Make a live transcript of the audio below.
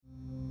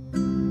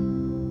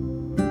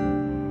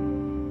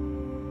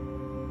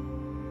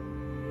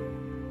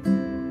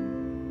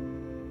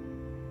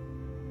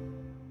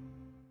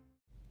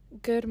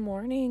Good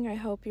morning. I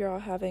hope you're all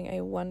having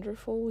a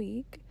wonderful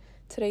week.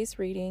 Today's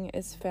reading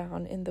is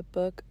found in the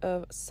book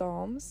of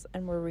Psalms,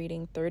 and we're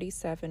reading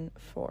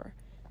 37:4.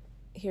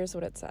 Here's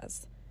what it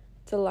says.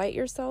 Delight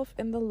yourself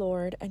in the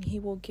Lord, and he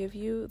will give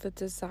you the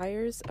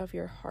desires of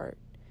your heart.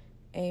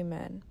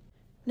 Amen.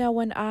 Now,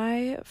 when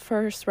I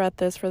first read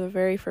this for the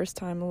very first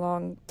time, a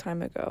long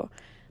time ago,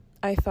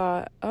 I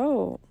thought,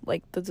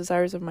 the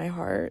desires of my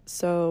heart.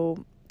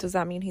 So does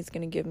that mean he's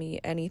going to give me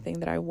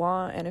anything that I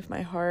want? And if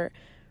my heart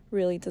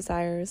really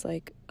desires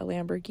like a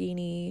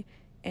Lamborghini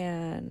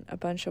and a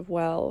bunch of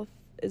wealth,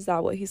 is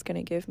that what he's going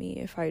to give me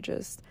if I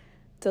just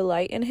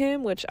delight in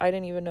him? Which I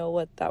didn't even know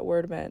what that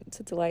word meant,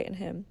 to delight in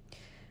him.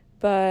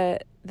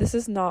 But this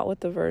is not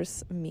what the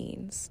verse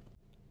means.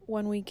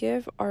 When we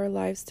give our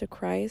lives to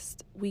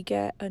Christ, we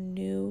get a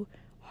new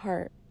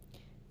heart.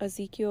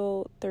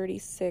 Ezekiel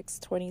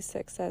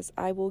 36:26 says,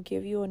 I will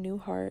give you a new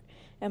heart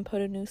and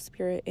put a new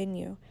spirit in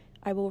you.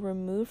 I will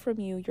remove from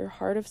you your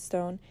heart of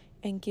stone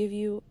and give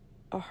you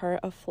a heart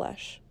of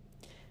flesh.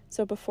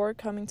 So before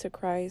coming to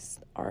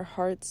Christ, our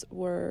hearts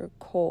were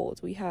cold.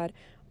 We had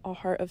a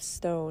heart of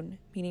stone,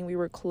 meaning we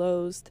were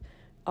closed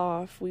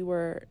off. We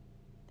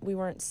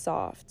weren't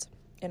soft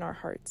in our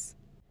hearts.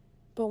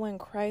 But when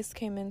Christ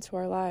came into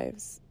our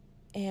lives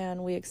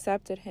and we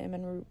accepted him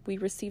and we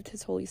received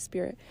his Holy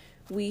Spirit,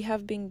 we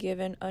have been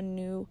given a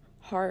new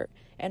heart,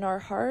 and our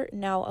heart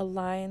now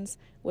aligns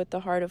with the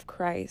heart of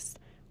Christ.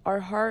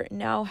 Our heart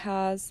now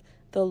has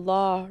the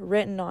law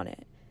written on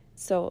it.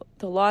 So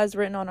the law is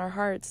written on our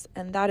hearts,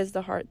 and that is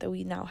the heart that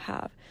we now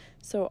have.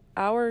 So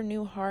our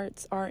new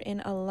hearts are in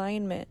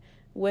alignment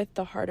with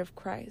the heart of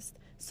Christ.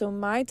 So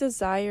my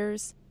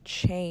desires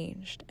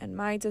changed, and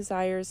my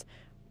desires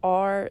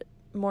are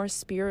more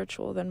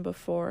spiritual than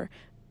before.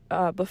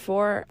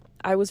 Before,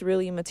 I was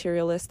really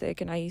materialistic,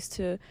 and I used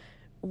to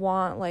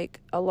want like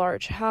a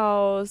large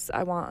house.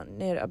 I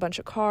wanted a bunch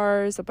of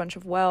cars, a bunch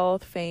of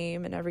wealth,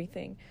 fame, and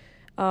everything.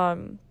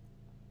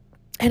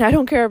 And I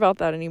don't care about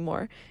that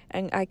anymore.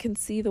 And I can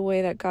see the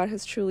way that God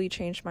has truly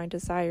changed my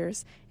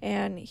desires.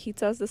 And he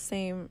does the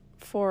same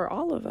for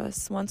all of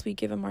us. Once we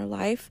give him our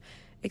life,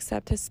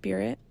 accept his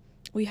spirit,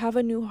 we have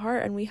a new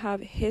heart and we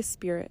have his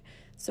spirit.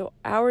 So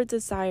our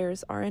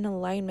desires are in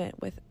alignment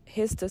with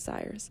his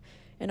desires.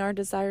 And our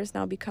desires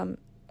now become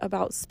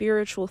about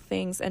spiritual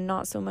things and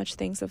not so much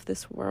things of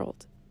this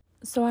world.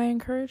 So I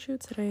encourage you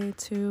today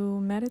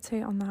to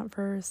meditate on that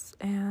verse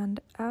and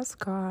ask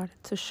God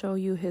to show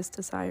you his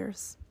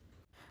desires.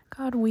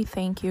 God, we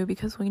thank you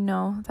because we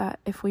know that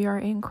if we are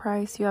in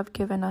Christ, you have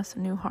given us a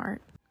new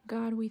heart.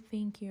 God, we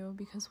thank you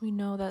because we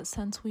know that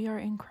since we are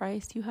in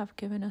Christ, you have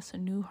given us a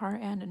new heart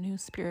and a new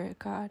spirit,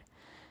 God.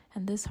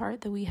 And this heart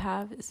that we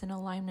have is in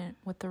alignment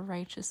with the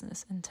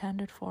righteousness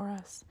intended for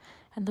us.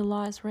 And the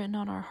law is written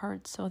on our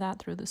hearts so that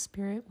through the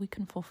Spirit we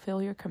can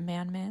fulfill your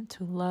commandment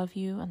to love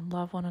you and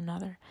love one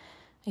another.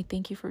 I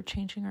thank you for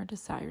changing our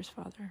desires,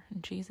 Father.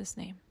 In Jesus'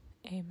 name,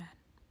 amen.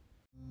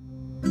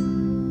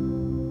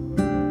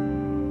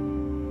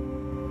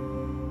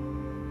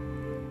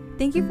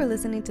 Thank you for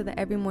listening to the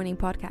Every Morning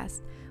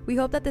podcast. We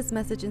hope that this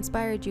message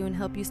inspired you and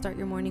helped you start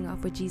your morning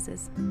off with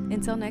Jesus.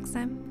 Until next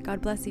time,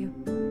 God bless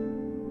you.